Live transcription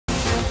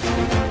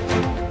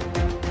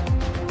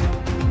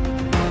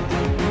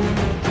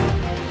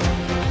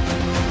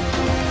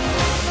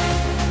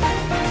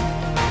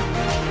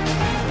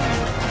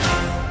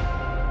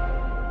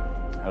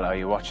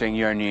watching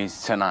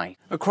Euronews tonight.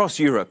 Across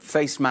Europe,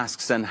 face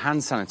masks and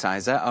hand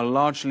sanitizer are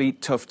largely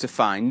tough to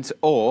find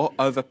or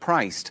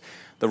overpriced.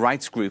 The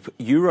rights group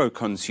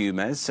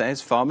Euroconsumers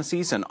says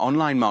pharmacies and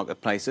online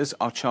marketplaces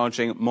are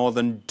charging more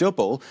than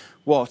double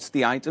what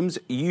the items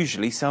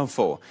usually sell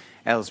for.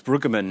 Els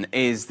Bruggeman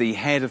is the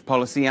head of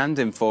policy and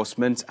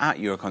enforcement at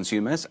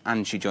Euroconsumers,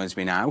 and she joins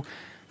me now.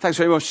 Thanks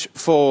very much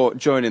for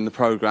joining the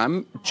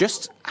programme.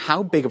 Just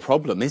how big a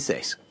problem is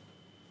this?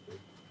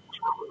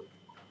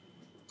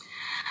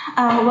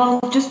 Well,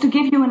 just to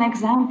give you an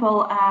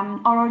example,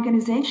 our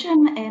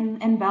organization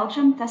in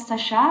Belgium,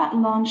 Testachat,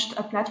 launched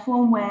a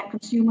platform where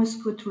consumers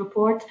could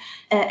report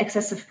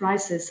excessive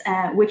prices,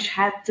 which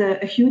had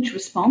a huge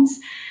response.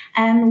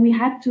 And we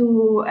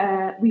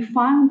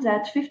found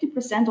that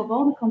 50% of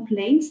all the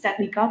complaints that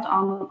we got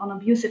on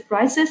abusive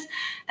prices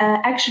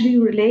actually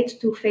relate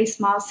to face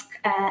masks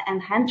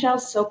and hand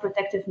gels, so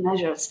protective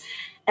measures.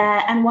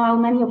 And while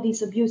many of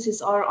these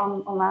abuses are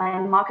on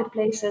online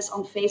marketplaces,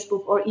 on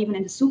Facebook, or even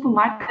in the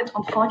supermarket,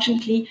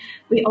 unfortunately,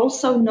 we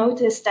also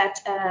noticed that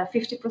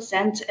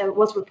 50%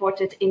 was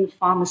reported in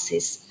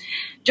pharmacies.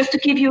 Just to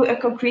give you a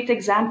concrete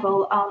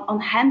example, on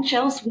hand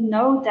gels, we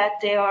know that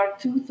they are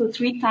 2 to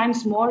 3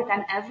 times more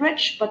than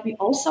average, but we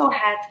also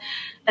had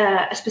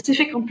a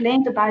specific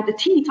complaint about the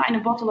teeny tiny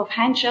bottle of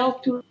hand gel,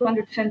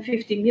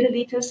 250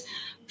 milliliters,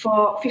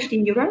 for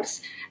 15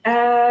 euros.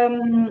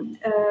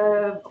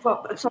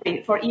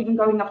 For even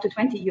going up to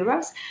 20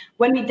 euros.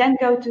 When we then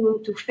go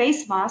to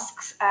face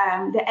masks,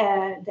 the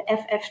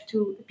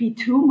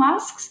FFP2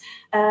 masks,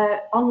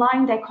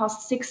 online they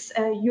cost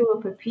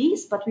 €6 per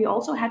piece, but we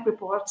also had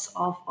reports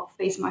of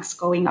face masks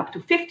going up to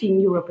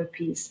 €15 per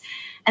piece.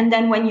 And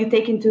then when you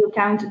take into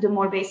account the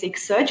more basic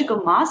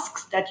surgical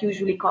masks that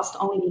usually cost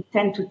only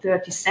 10 to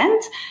 30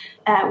 cents,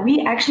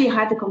 we actually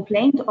had a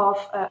complaint of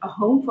a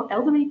home for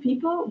elderly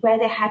people where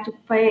they had to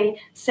pay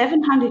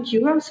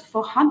 €700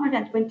 for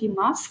 120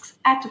 masks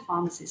at the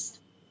pharmacist.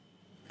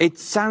 It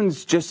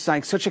sounds just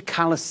like such a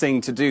callous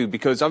thing to do,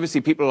 because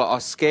obviously people are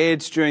scared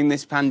during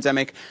this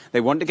pandemic. They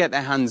want to get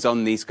their hands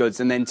on these goods,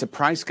 and then to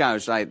price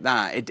gouge like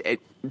that,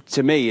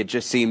 to me, it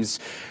just seems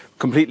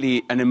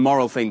completely an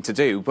immoral thing to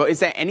do. But is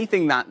there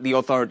anything that the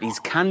authorities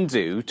can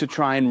do to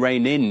try and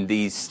rein in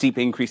these steep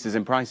increases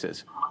in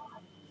prices?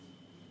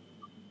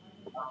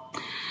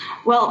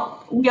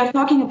 Well, we are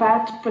talking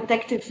about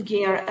protective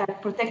gear,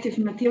 protective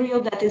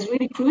material that is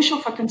really crucial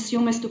for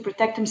consumers to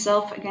protect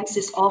themselves against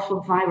this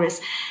awful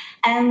virus.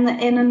 And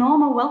in a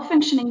normal,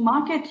 well-functioning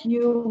market,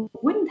 you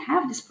wouldn't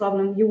have this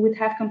problem. You would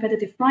have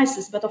competitive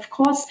prices. But of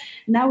course,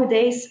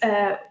 nowadays,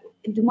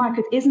 the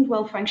market isn't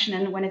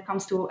well-functioning when it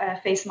comes to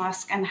face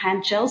masks and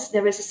hand gels.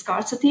 There is a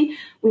scarcity.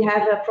 We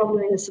have a problem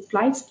in the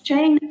supply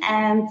chain.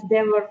 And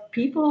there were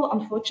people,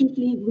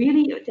 unfortunately,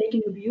 really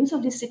taking abuse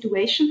of this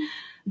situation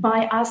by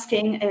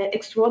asking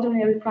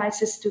extraordinary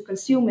prices to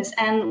consumers.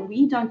 And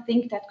we don't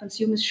think that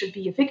consumers should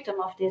be a victim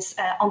of this,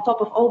 on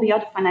top of all the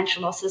other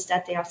financial losses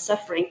that they are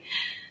suffering.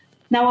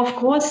 Now, of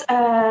course,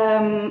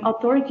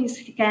 authorities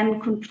can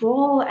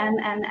control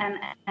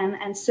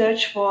and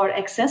search for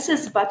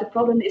excesses, but the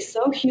problem is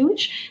so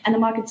huge and the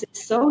market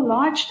is so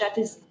large that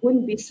this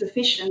wouldn't be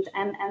sufficient.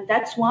 And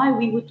that's why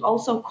we would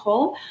also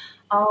call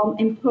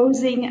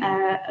imposing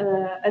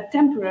a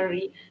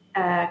temporary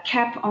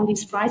cap on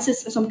these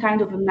prices, some kind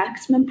of a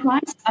maximum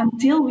price,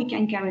 until we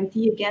can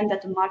guarantee again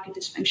that the market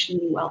is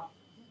functioning well.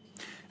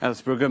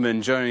 Els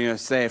Bruggeman joining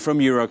us there from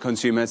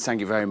Euroconsumers. Thank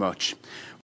you very much.